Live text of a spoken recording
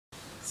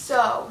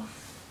So,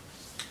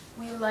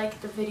 we like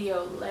the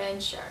video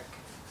Landshark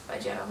by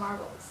Jenna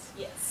Marbles.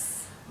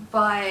 Yes.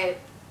 But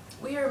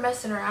we were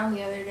messing around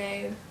the other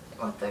day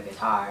with the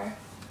guitar,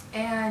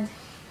 and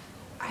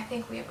I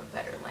think we have a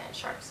better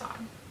Landshark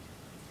song.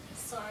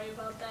 Sorry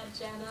about that,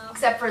 Jenna.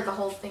 Except for the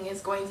whole thing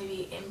is going to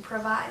be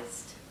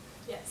improvised.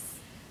 Yes.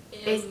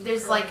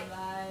 There's like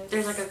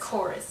a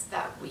chorus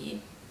that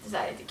we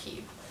decided to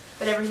keep,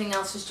 but everything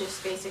else is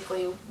just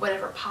basically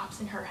whatever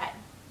pops in her head.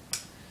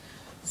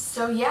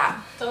 So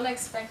yeah. Don't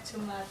expect too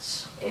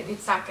much.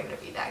 It's not going to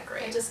be that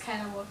great. I just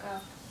kind of woke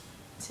up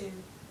to...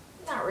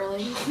 Not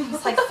really.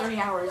 It's like 3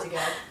 hours ago.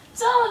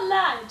 Don't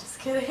lie. Just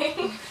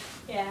kidding.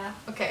 Yeah.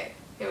 Okay,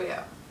 here we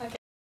go. Okay.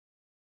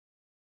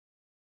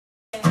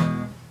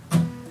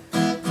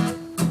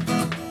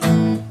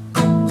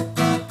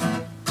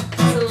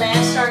 It's a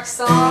Landshark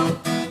song.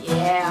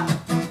 Yeah.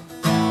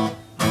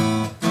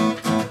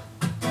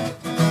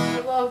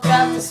 I woke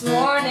up this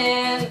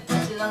morning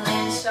to the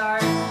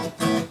Landshark.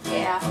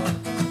 Yeah.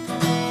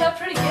 Felt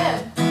pretty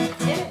good.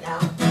 Did it now?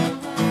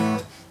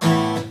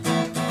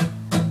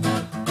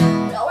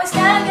 It always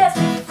kind of gets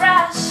me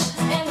fresh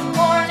in the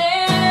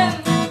morning.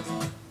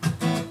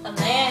 A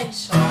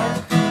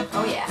Landshark.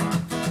 Oh yeah.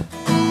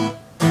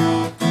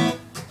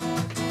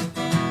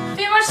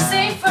 Feel much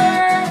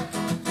safer,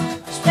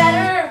 much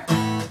better.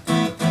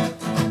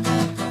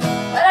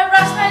 When I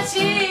brush my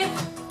teeth,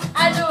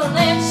 I do a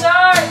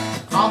Landshark.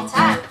 All the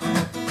time.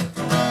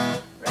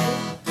 Ready?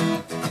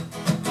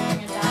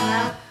 Bring it down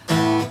now.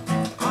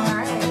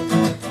 Alright.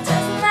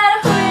 Doesn't matter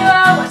who you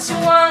are, what you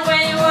want,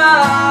 where you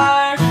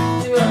are.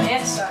 Do a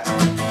Landshark.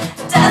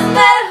 Doesn't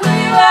matter who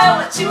you are,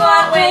 what you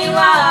want, where you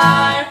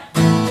are.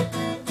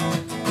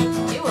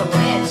 Do a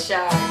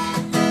Landshark.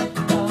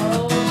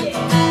 Oh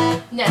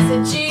yeah. Nessa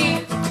G,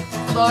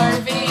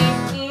 Lauren V,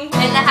 in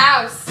the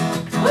house.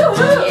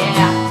 Woo-hoo.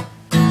 Yeah.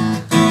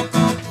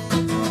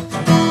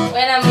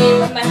 When I meet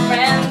with my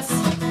friends,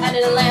 I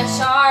did a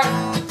Landshark.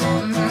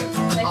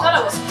 They All thought I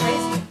the was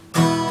crazy.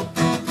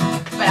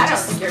 But I don't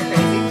think you're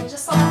crazy. I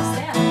just don't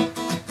understand.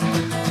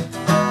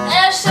 And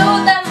I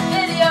showed them the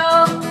video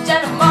of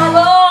Jenna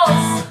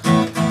Marbles.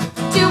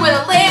 Doing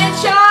a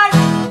Landshark.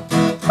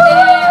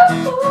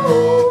 Yeah.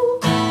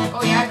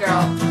 Oh yeah,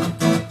 girl.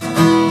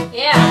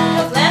 Yeah,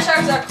 because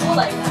Landsharks are cool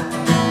like that.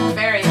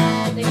 Very.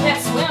 They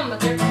can't swim, but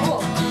they're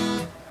cool.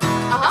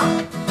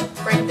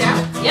 Break it down.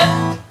 Yep.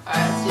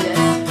 Alright, let's do this.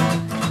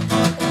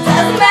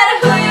 Doesn't matter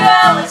who you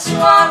are, what you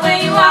want,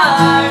 where you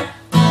are.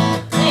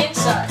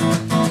 Landshark.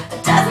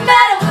 It doesn't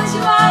matter what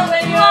you want,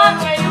 where you are,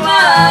 where you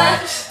are.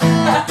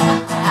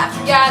 I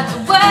forgot the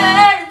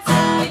words.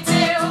 We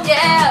do.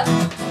 Yeah.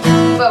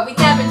 But we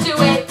never do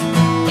it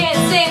in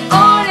the same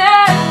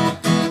order.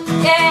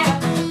 Yeah.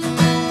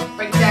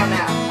 Break it down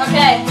now.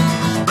 Okay.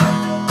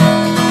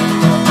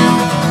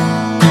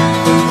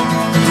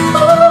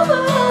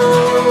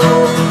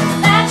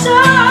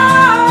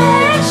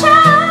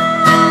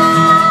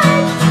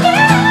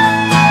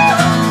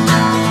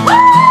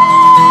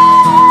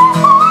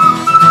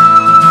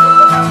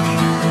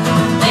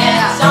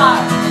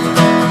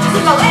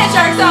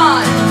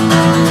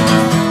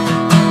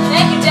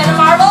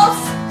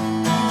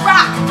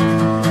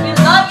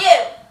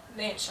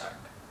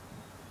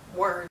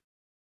 Word.